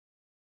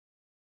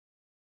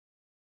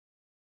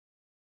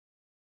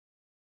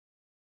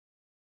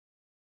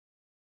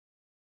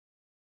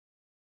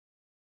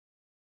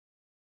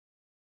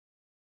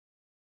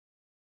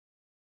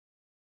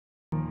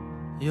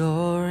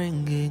You're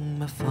ringing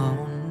my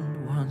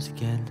phone once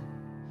again.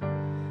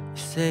 You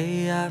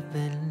say I've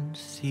been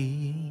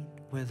seen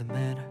with a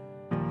man,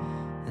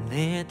 and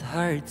it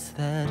hurts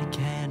that I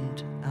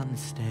can't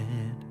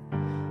understand.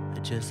 I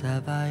just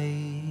have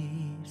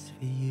eyes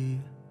for you.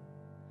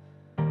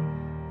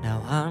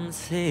 Now I'm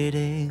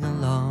sitting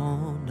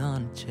alone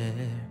on a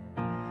chair.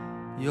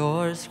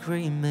 You're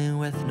screaming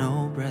with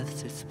no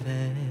breath to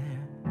spare.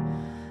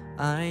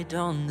 I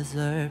don't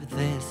deserve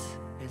this,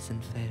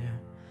 isn't fair,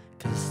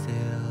 'cause I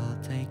still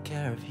take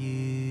care of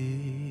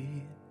you.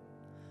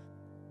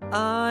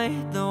 I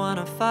don't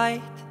wanna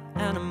fight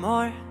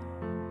anymore.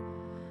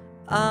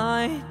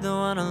 I don't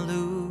wanna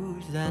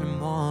lose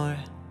anymore.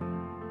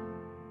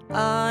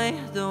 I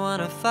don't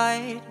wanna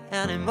fight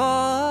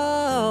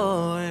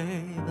anymore.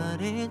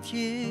 But it's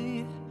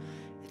you,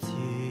 it's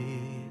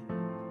you.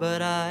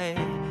 But I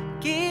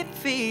keep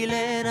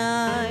feeling,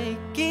 I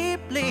keep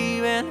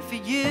leaving for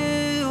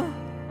you.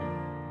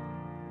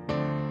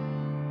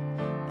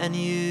 And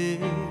you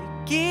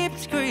keep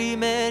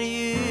screaming,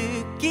 you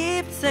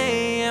keep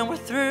saying we're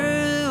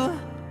through.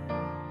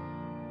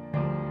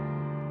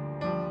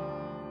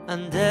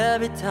 And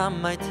every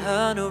time I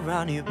turn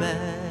around your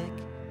back,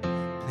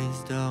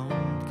 please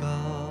don't go.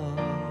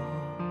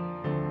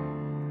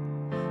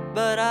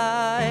 But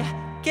I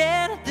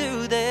can't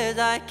do this,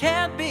 I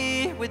can't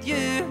be with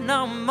you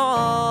no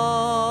more.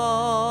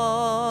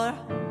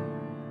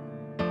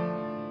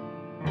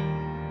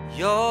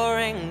 You're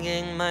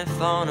ringing my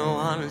phone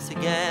once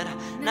again.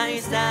 Now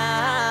you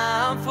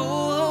sound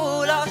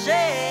full of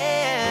shame.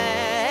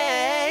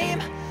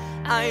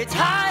 Are you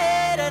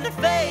tired of the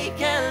fake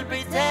and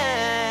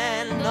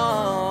pretend?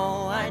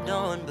 No, I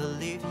don't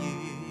believe you.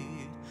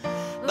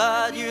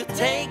 But you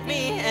take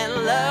me and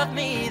love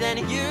me, then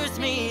use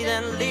me,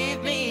 then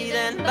leave me,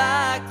 then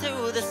back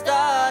to the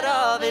start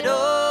of it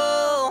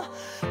all.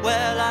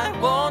 Well, I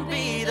won't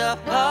be the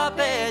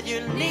puppet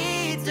you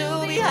need to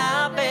be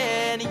happy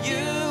and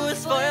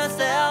use for your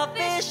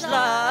selfish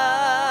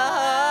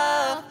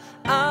love.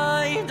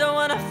 I don't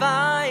wanna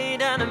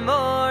fight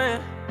anymore.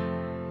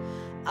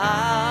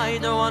 I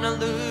don't wanna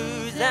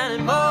lose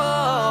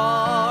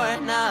anymore.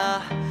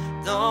 Nah,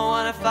 don't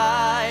wanna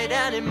fight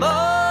anymore.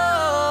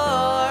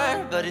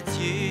 But it's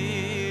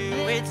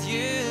you, it's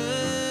you.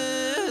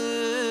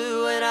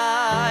 And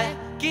I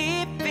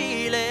keep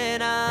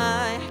feeling,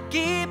 I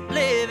keep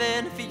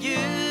living for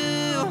you.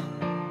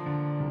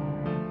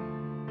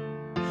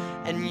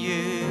 And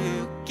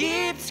you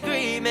keep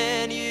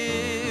screaming,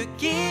 you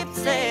keep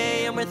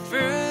saying we're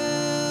through.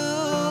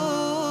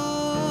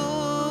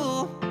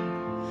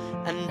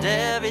 And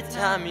every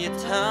time you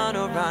turn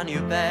around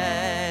your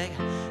back,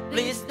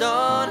 please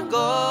don't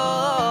go.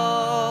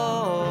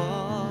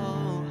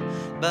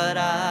 But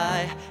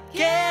I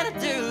can't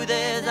do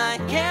this, I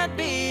can't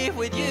be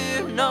with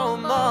you no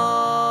more.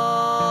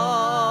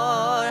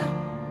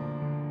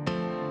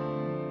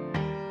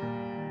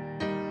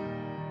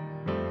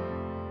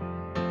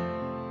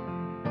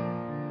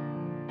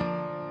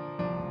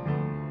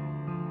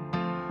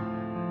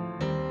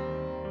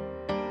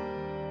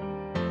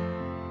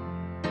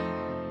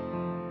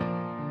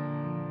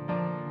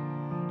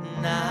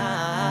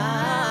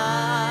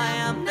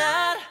 I'm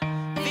not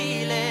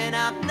feeling,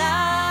 I'm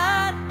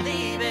not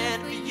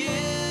leaving for you.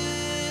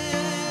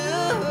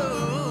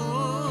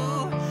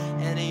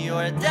 And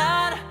you're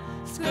done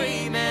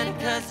screaming,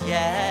 'cause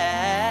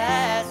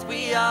yes,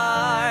 we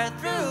are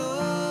through.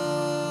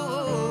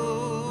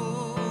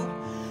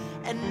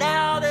 And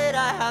now that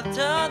I have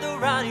turned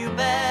around your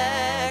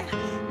back,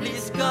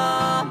 please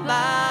come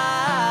back.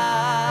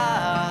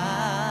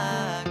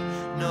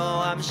 No,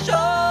 I'm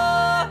sure